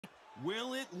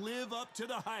Will it live up to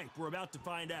the hype? We're about to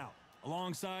find out.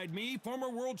 Alongside me, former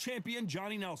world champion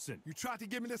Johnny Nelson. You tried to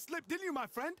give me the slip, didn't you, my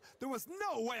friend? There was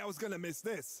no way I was going to miss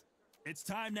this. It's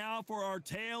time now for our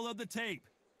tale of the tape.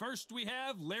 First, we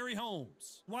have Larry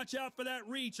Holmes. Watch out for that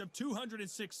reach of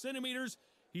 206 centimeters.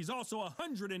 He's also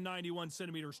 191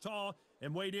 centimeters tall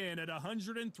and weighed in at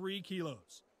 103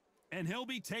 kilos. And he'll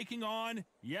be taking on,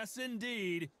 yes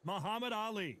indeed, Muhammad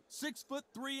Ali.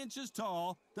 6'3"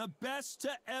 tall, the best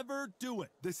to ever do it.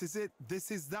 This is it.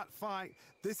 This is that fight.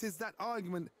 This is that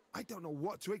argument. I don't know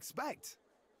what to expect.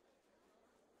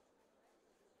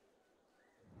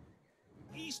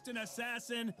 Eastern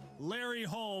assassin Larry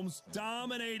Holmes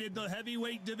dominated the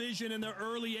heavyweight division in the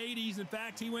early 80s. In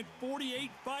fact, he went 48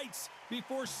 fights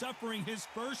before suffering his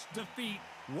first defeat.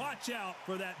 Watch out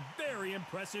for that very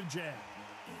impressive jab.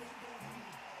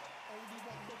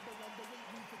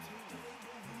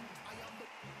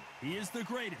 He is the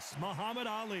greatest, Muhammad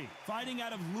Ali, fighting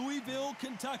out of Louisville,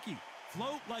 Kentucky.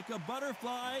 Float like a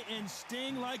butterfly and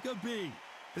sting like a bee.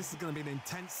 This is going to be an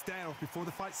intense stare-off before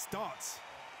the fight starts.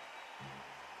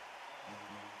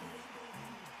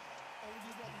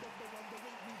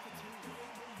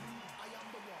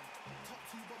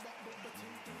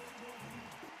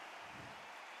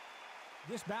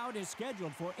 This bout is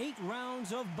scheduled for 8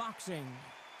 rounds of boxing.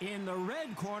 In the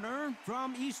red corner,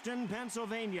 from Easton,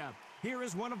 Pennsylvania, here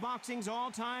is one of boxing's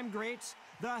all-time greats,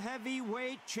 the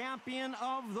heavyweight champion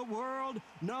of the world,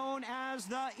 known as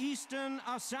the Eastern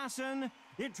Assassin,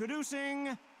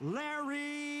 introducing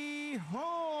Larry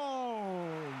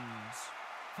Holmes.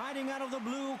 Fighting out of the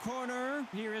blue corner,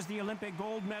 here is the Olympic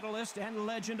gold medalist and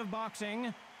legend of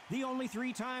boxing, the only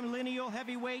 3-time lineal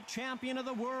heavyweight champion of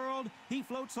the world. He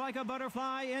floats like a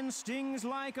butterfly and stings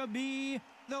like a bee.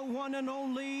 The one and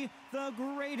only, the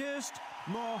greatest,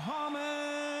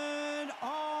 Muhammad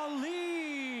Ali.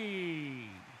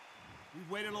 We've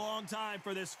waited a long time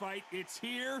for this fight. It's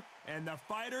here, and the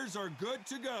fighters are good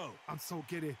to go. I'm so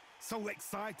giddy, so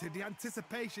excited. The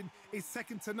anticipation is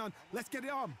second to none. Let's get it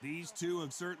on. These two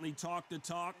have certainly talked the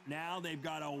talk. Now they've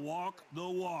got to walk the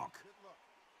walk.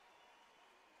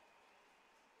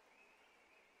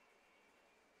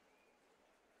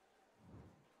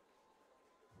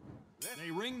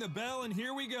 They ring the bell, and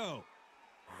here we go.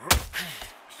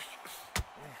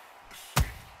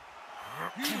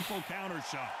 Beautiful counter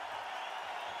shot.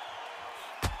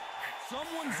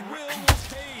 Someone's will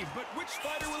cave, but which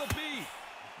fighter will it be?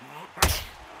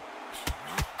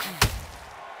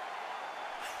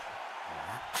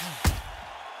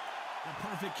 The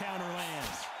perfect counter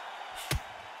lands.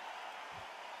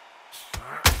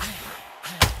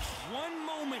 One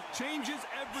moment changes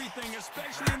everything,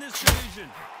 especially in this division.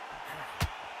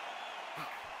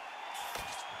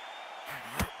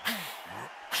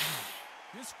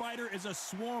 This fighter is a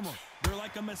swarmer. They're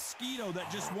like a mosquito that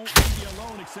just won't leave you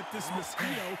alone, except this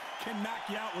mosquito can knock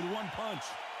you out with one punch.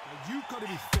 You've got to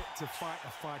be fit to fight a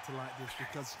fighter like this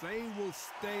because they will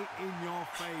stay in your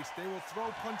face. They will throw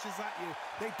punches at you.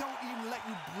 They don't even let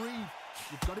you breathe.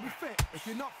 You've got to be fit. If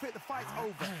you're not fit, the fight's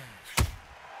over.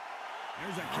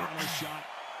 There's a counter shot.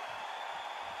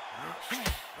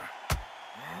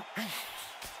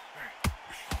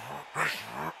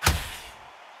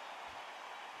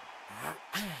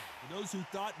 For those who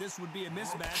thought this would be a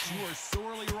mismatch, you are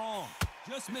sorely wrong.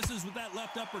 Just misses with that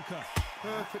left uppercut.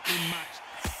 Perfectly matched.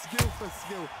 Skill for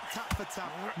skill, tap for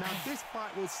tap. Now this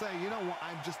fight will say, you know what,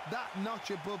 I'm just that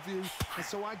notch above you, and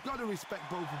so I've got to respect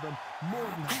both of them more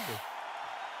than happy.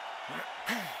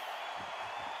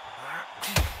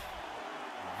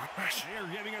 They're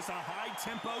giving us a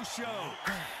high-tempo show.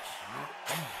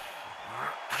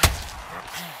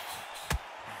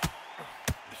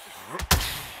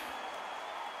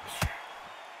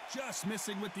 Just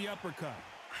missing with the uppercut.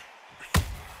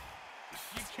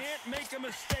 You can't make a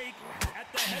mistake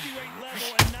at the heavyweight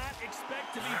level and not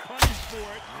expect to be punished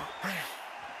for it.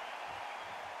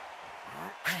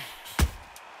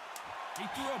 He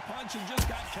threw a punch and just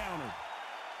got countered.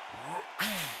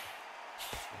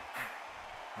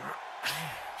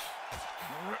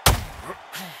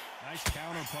 Nice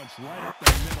counter punch right up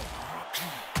the middle.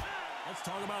 Let's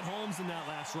talk about Holmes in that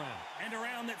last round. And a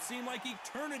round that seemed like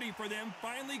eternity for them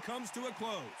finally comes to a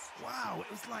close. Wow, it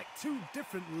was like 2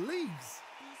 different leagues.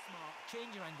 Be smart,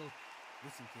 change your angle.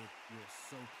 Listen, kid, you're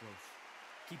so close.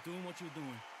 Keep doing what you're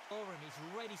doing. Over him, he's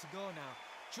ready to go now.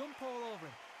 Jump all over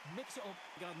him, mix it up.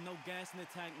 Got no gas in the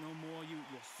tank no more. You're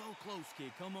so close,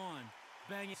 kid. Come on,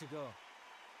 bang it to go.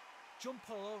 Jump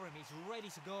all over him, he's ready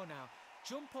to go now.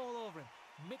 Jump all over him,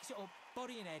 mix it up,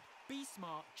 body and head. Be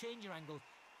smart, change your angle.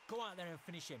 Go out there and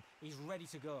finish him. He's ready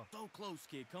to go. So close,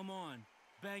 kid. Come on.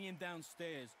 Bang him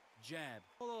downstairs. jab.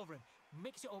 All over him.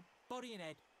 Mix it up, body and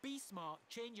head. Be smart,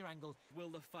 change your angle. Will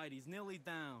the fight, he's nearly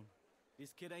down.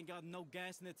 This kid ain't got no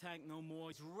gas in the tank no more.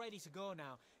 He's ready to go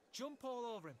now. Jump all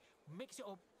over him. Mix it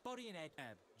up, body and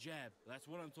head. Jab, that's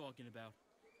what I'm talking about.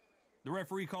 The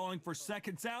referee calling for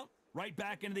seconds out, right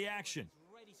back into the action. He's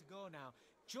ready to go now.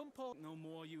 Jump all... No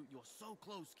more, you're so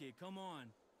close, kid, come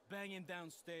on. Banging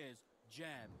downstairs,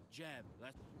 jab, jab.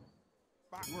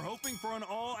 We're hoping for an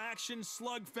all-action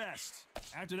slugfest.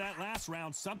 After that last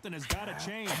round, something has got to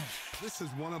change. This is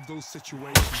one of those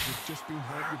situations. You've just been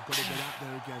hurt. You've got to get out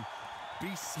there again.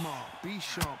 Be smart. Be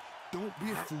sharp. Don't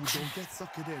be a fool. Don't get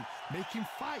suckered in. Make him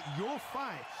fight your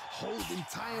fight. Hold him,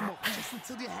 tie him up just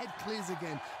until your head clears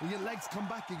again and your legs come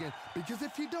back again. Because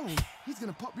if you don't, he's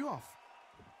going to pop you off.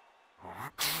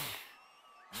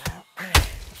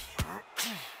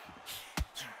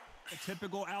 A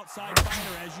typical outside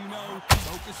fighter, as you know,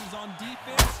 focuses on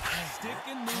defense, stick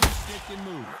and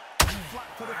move.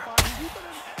 Flat for the fight.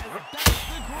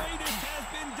 The greatest has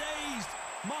been dazed.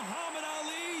 Muhammad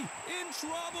Ali in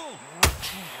trouble.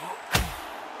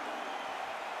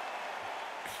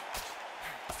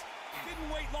 Didn't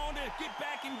wait long to get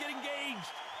back and get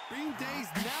engaged. Being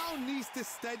dazed now needs to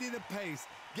steady the pace.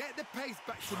 Get the pace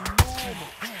back to normal.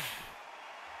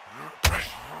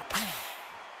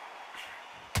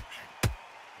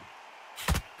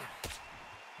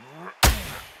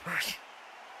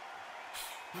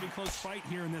 Pretty close fight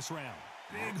here in this round.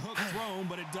 Big hook thrown,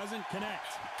 but it doesn't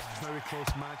connect. Very close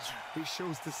match. It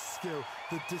shows the skill,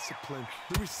 the discipline,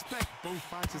 the respect both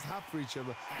fighters have for each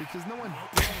other because no one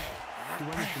dare do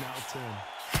anything out of turn.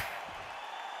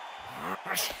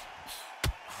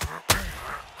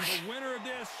 The winner of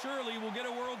this surely will get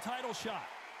a world title shot.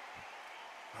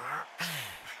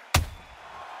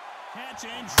 Catch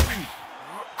and shoot.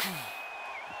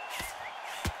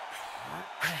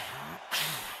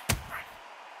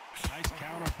 Nice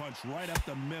counter punch right up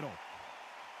the middle.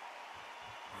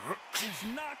 It's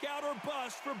knockout or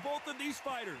bust for both of these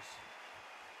fighters.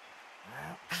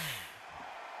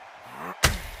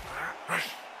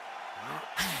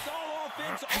 It's all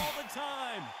offense all the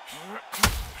time.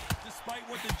 Despite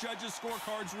what the judges'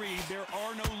 scorecards read, there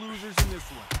are no losers in this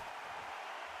one.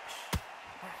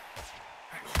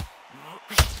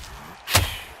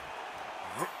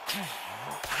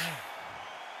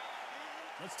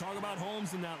 Let's talk about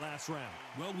Holmes in that last round.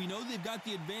 Well, we know they've got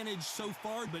the advantage so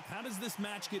far, but how does this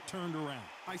match get turned around?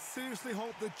 I seriously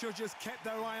hope the judges kept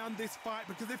their eye on this fight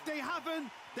because if they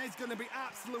haven't, there's going to be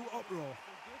absolute uproar.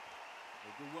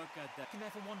 Good work at that. Can there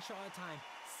for one shot at a time.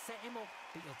 Set him up,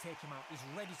 but you'll take him out. He's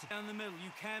ready to... Down the middle,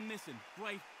 you can't miss him.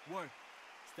 Great work.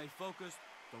 Stay focused.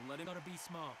 Don't let him... Gotta be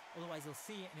smart, otherwise he'll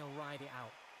see it and he'll ride it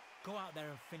out. Go out there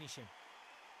and finish him.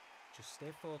 Just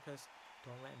stay focused.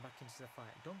 Don't let him back into the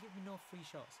fight. Don't give me no free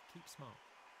shots. Keep smart.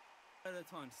 At a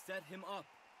time, set him up,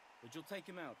 but you'll take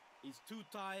him out. He's too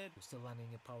tired. You're still landing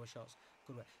your power shots.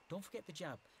 Good work. Don't forget the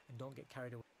jab and don't get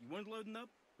carried away. You weren't loading up,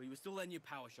 but you were still letting your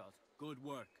power shots. Good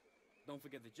work. Don't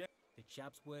forget the jab. The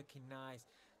jab's working nice.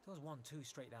 Those 1-2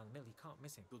 straight down the middle. You can't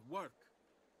miss him. Good work.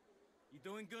 You're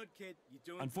doing good, kid. You're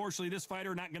doing... Unfortunately, this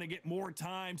fighter not going to get more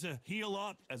time to heal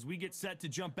up as we get set to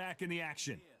jump back in the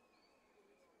action.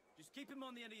 Just keep him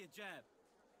on the end of your jab.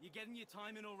 You're getting your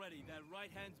time in already. That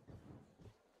right hand's...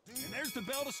 And there's the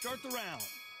bell to start the round.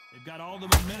 They've got all the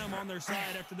momentum on their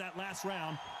side after that last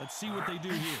round. Let's see what they do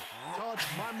here. Todd,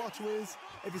 my motto is,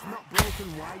 if it's not broken,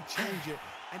 why change it?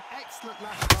 An excellent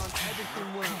last round,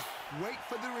 everything works. Wait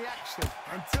for the reaction.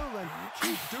 Until then,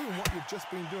 keep doing what you've just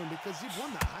been doing because you've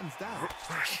won that hands down.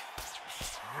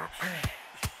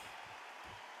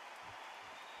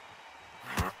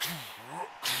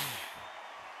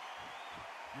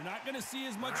 You're not going to see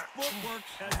as much footwork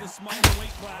as the smaller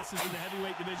weight classes in the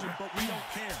heavyweight division, but we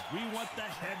don't care. We want the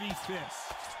heavy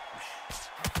fists.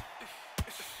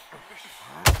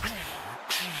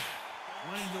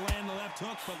 Wanted to land the left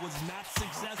hook, but was not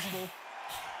successful.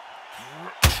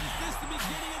 Is this the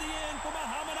beginning of the end for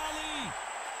Muhammad Ali?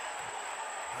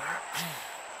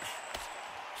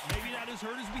 Maybe not as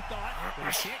hurt as we thought, but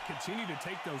he can't continue to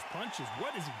take those punches.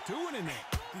 What is he doing in there?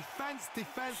 Defense,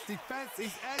 defense, defense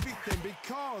is everything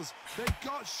because they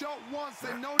got shot once,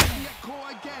 they know they can get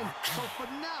caught again. So for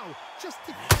now, just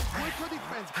defense, work on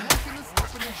defense, blocking and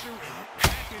stopping and shooting.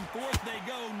 Back and forth they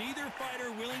go, neither fighter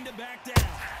willing to back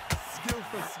down. Skill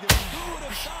for skill. Who would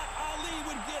have thought Ali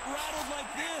would get rattled like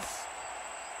this?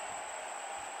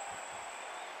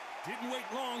 Didn't wait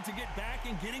long to get back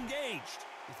and get engaged.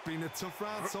 It's been a tough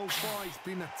round so far. It's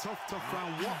been a tough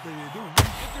round. What do you do?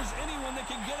 If there's anyone that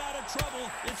can get out of trouble,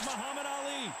 it's Muhammad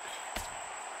Ali.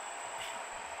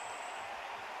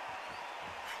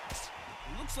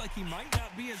 It looks looks like he might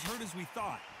not be as hurt as we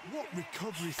thought. What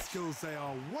recovery skills they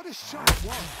are. What a shot it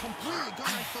was. Completely gone.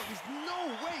 I thought there's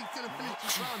no way he's going to finish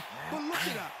this round. But look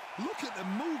at that. Look at the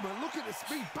movement. Look at the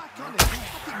speed. Back on it.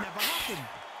 Like it never happened.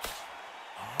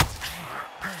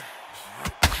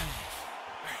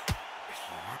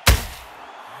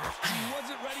 He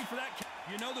wasn't ready for that.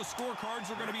 You know the scorecards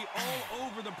are going to be all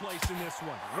over the place in this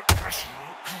one.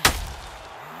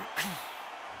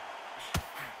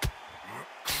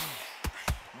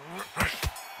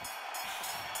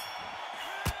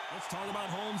 Let's talk about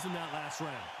Holmes in that last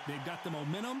round. They've got the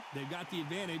momentum. They've got the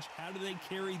advantage. How do they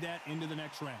carry that into the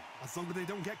next round? As long as they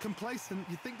don't get complacent,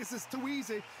 you think this is too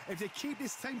easy. If they keep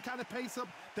this same kind of pace up,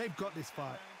 they've got this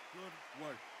fight. Good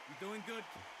work. You're doing good.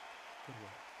 Good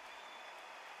work.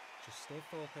 Just stay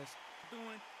focused.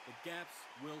 Doing, the gaps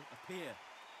will appear.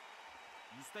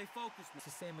 You stay focused. It's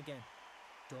the same again.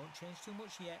 Don't change too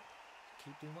much yet.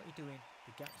 Keep doing what you're doing.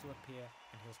 The gaps will appear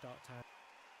and he'll start time.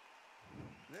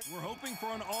 We're hoping for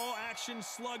an all-action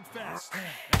slugfest.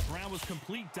 That round was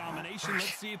complete domination.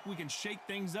 Let's see if we can shake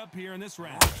things up here in this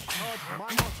round. My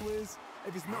motto is,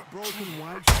 if it's not broken,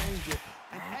 why change it?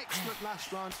 An excellent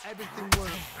last round, everything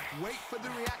worked. Wait for the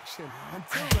reaction.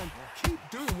 Until then, keep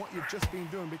doing what you've just been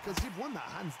doing because you've won that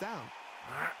hands down.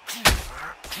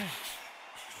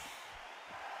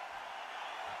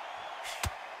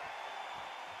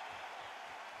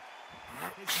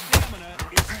 His stamina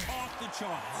is off the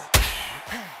charts.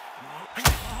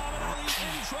 Muhammad Ali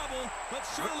in trouble, but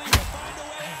surely he'll find a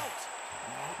way out.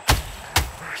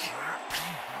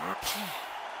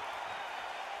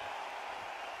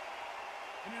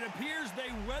 And it appears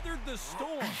they weathered the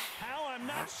storm. How, I'm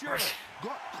not sure.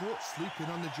 Got caught sleeping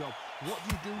on the job. What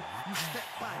do? You step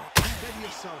back, steady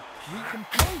yourself,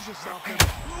 recompose yourself. And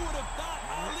who would have thought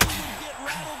Ali would get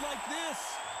rattled like this?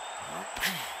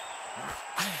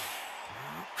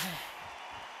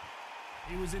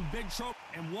 He was in big trouble,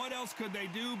 and what else could they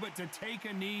do but to take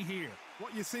a knee here?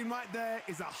 What you're seeing right there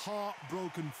is a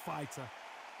heartbroken fighter.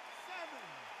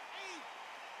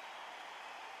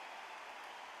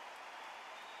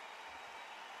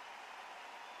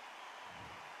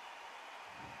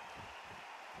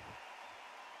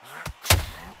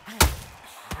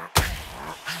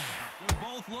 They're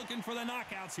both looking for the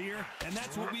knockouts here, and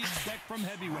that's what we expect from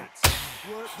heavyweights.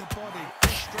 Work the body,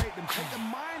 frustrate them, take the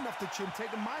mind off the chin,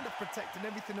 take the mind off protecting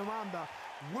everything around her.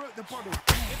 Work the body.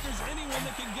 If there's anyone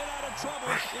that can get out of trouble,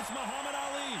 it's Muhammad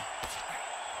Ali.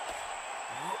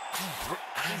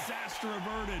 Disaster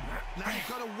averted. Now they've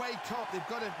got to wake up, they've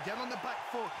got to get on the back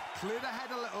foot, clear the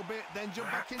head a little bit, then jump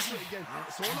back into it again.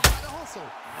 It's all about the hustle.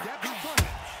 Get back on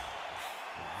it.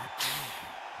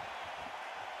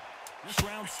 This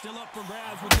round's still up for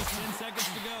grabs with just 10 seconds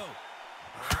to go.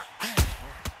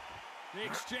 They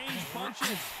exchange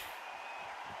punches.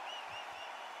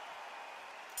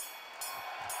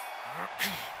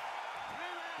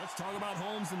 Let's talk about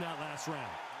Holmes in that last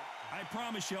round. I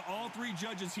promise you, all three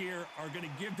judges here are going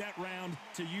to give that round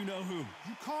to you-know-who.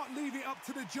 You can't leave it up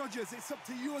to the judges. It's up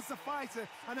to you as the fighter,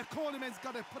 and the cornerman's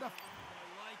got to put a... I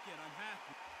like it. I'm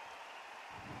happy.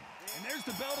 And there's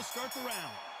the bell to start the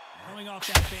round. Coming off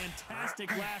that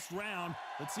fantastic last round,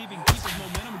 let's see if he can keep his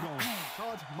momentum going.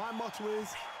 Todd, my motto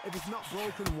is, if it's not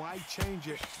broken, why change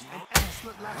it? An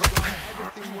excellent last round,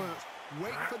 everything works.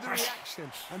 Wait for the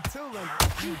reaction. Until then,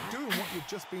 keep doing what you've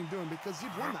just been doing because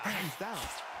you've won that hands down.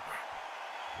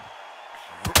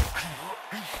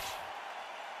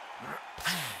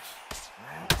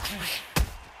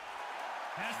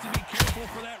 Has to be careful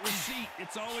for that receipt.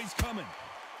 It's always coming.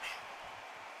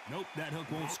 Nope, that hook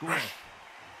won't score.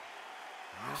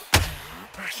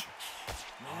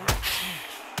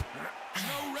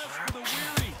 No rest for the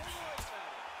weary.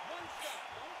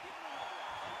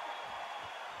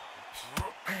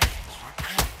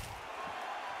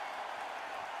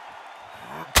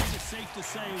 Is it safe to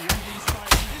say one of these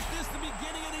fights? Is this the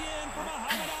beginning of the end for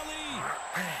Muhammad Ali?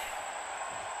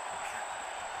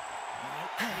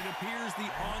 It appears the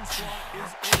onslaught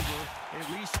is over, at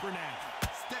least for now.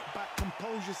 Step back,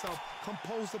 compose yourself,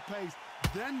 compose the pace,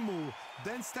 then move,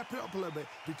 then step it up a little bit.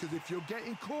 Because if you're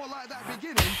getting caught like that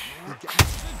beginning, you get...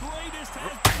 The greatest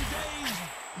has been dazed.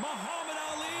 Muhammad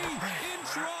Ali in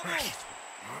trouble.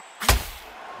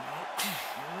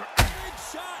 Big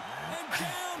shot, and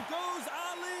down goes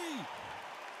Ali.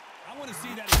 I want to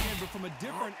see that again, but from a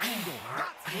different angle.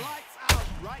 That's lights out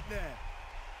right there.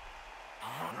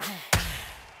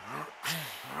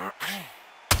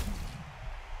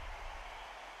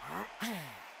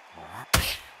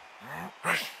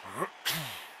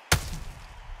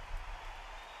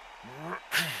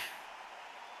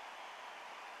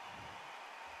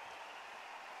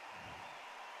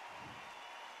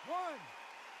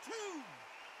 2, 3,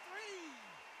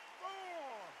 4,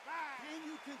 5. Can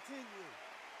you continue?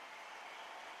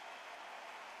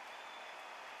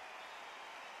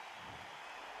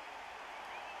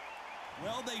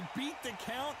 Well, they beat the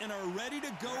count and are ready to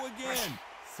go again.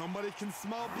 Somebody can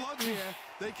smell blood here.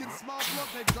 They can smell blood.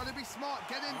 They've got to be smart.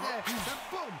 Get in there. Then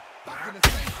boom. Back in the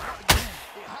same spot again.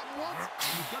 It happened once.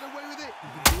 You got away with it. You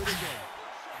can do it again.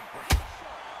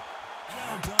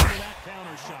 Well done with that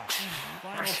counter shot.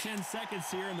 Final 10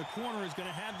 seconds here, and the corner is going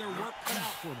to have their work cut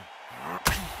out for them.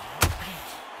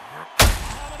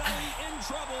 Muhammad Ali in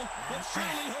trouble, but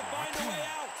surely he'll find a way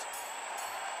out.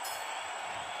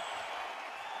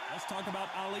 Let's talk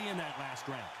about Ali in that last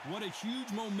round. What a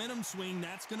huge momentum swing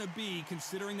that's going to be,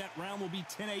 considering that round will be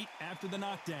 10-8 after the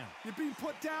knockdown. You're being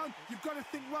put down. You've got to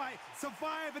think right,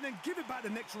 survive, and then give it back the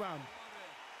next round.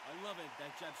 I love it.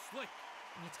 That jab slick.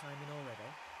 Your timing already.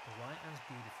 The right hand's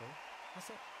beautiful. I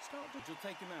said, start But you'll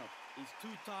take him out. He's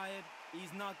too tired.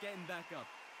 He's not getting back up.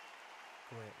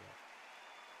 Great work.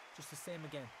 Just the same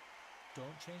again.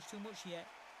 Don't change too much yet.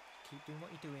 Keep doing what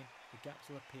you're doing. The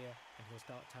gaps will appear and he'll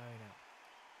start tiring out.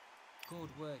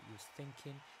 Good work. You was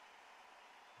thinking.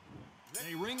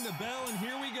 They ring the bell, and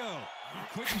here we go.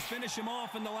 Couldn't finish him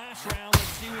off in the last round. Let's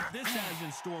see what this has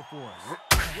in store for us.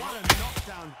 What a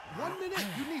knockdown. 1 minute,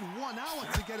 you need 1 hour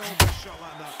to get over a shot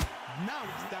like that. Now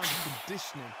it's down to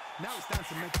conditioning. Now it's down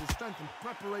to mental strength and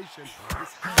preparation.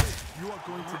 It's how you are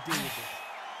going to deal with it.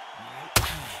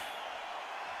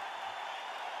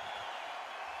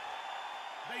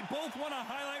 They both want a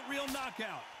highlight reel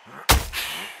knockout.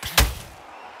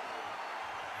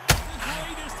 The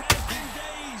greatest has been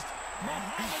dazed.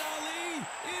 Muhammad Ali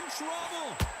in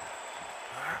trouble.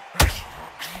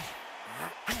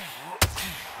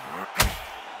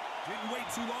 Didn't wait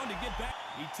too long to get back.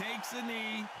 He takes a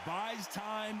knee, buys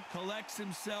time, collects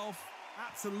himself.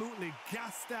 Absolutely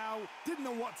gassed out, didn't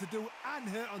know what to do, and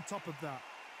hurt on top of that.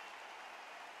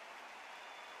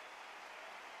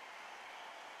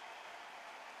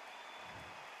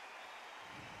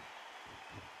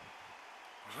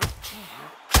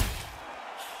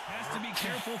 Has to be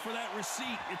careful for that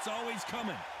receipt. It's always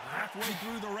coming. Halfway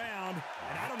through the round,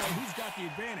 and I don't know who's got the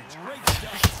advantage. Great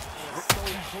stuff. So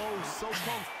close, so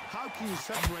close. How can you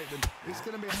separate them? It's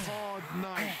going to be a hard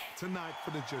night tonight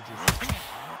for the judges.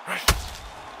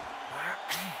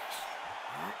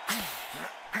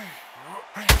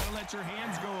 Gotta let your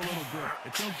hands go a little bit.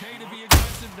 It's okay to be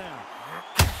aggressive now.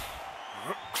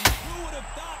 Who would have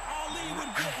thought Ali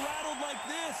would get rattled like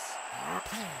this?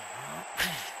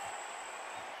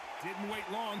 Didn't wait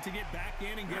long to get back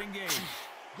in and get engaged.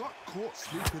 Got caught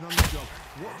sleeping on the job.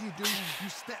 What do? You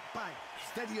step back,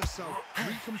 steady yourself,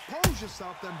 recompose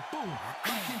yourself, then boom,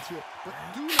 back into it. But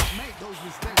do not make those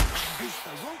mistakes. It's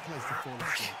the wrong place to fall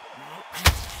asleep.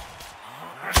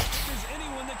 If there's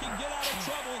anyone that can get out of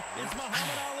trouble, it's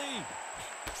Muhammad Ali.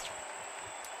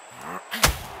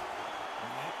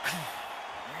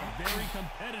 A very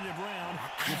competitive round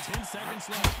with 10 seconds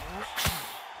left.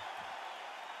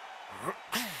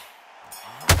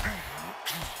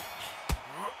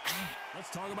 Let's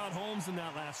talk about Holmes in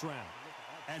that last round.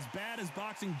 As bad as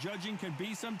boxing judging can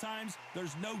be sometimes,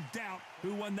 there's no doubt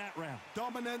who won that round.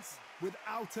 Dominance,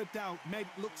 without a doubt, made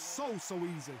it look so easy.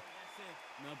 That's it.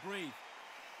 Now breathe.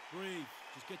 Breathe.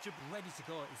 Just get your... Ready to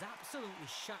go. He's absolutely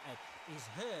shattered. He's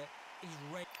hurt. He's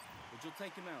ready. But you'll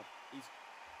take him out. He's...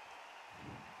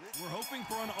 We're hoping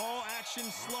for an all-action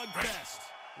slugfest.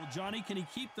 Well, Johnny, can he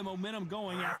keep the momentum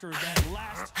going after that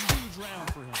last huge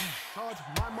round for him? Todd,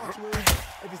 my motto is,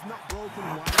 if it's not broken,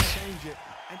 why change it?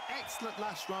 An excellent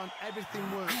last round, everything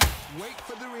works. Wait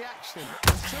for the reaction.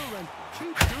 Until then,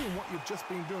 keep doing what you've just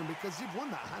been doing because you've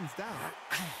won that hands down.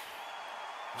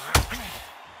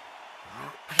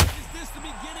 Is this the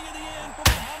beginning of the end for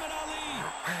Muhammad Ali?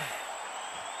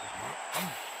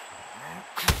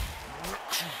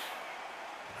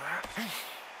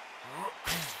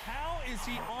 How is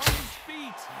he on his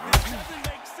feet? It doesn't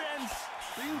make sense.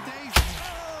 Being dazed.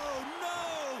 Oh,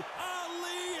 no!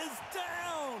 Ali is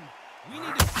down! We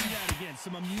need to see that again.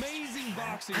 Some amazing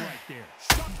boxing right there.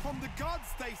 Shot from the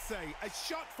gods, they say. A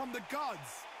shot from the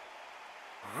gods.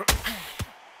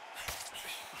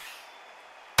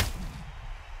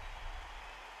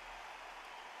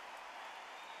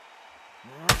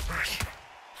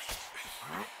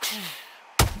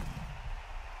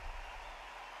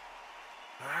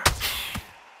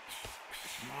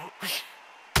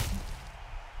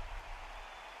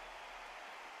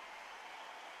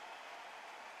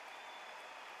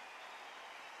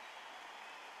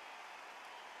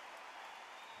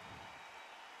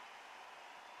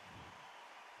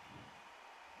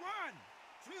 One,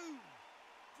 two,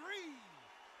 three,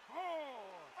 four,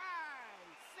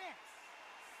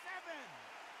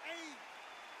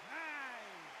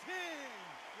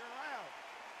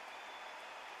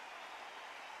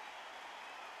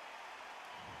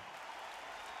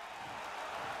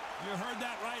 You heard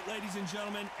that right, ladies and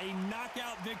gentlemen. A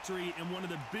knockout victory and one of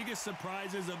the biggest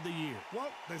surprises of the year. Well,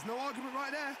 there's no argument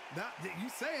right there. You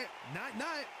say it.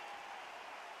 Night-night.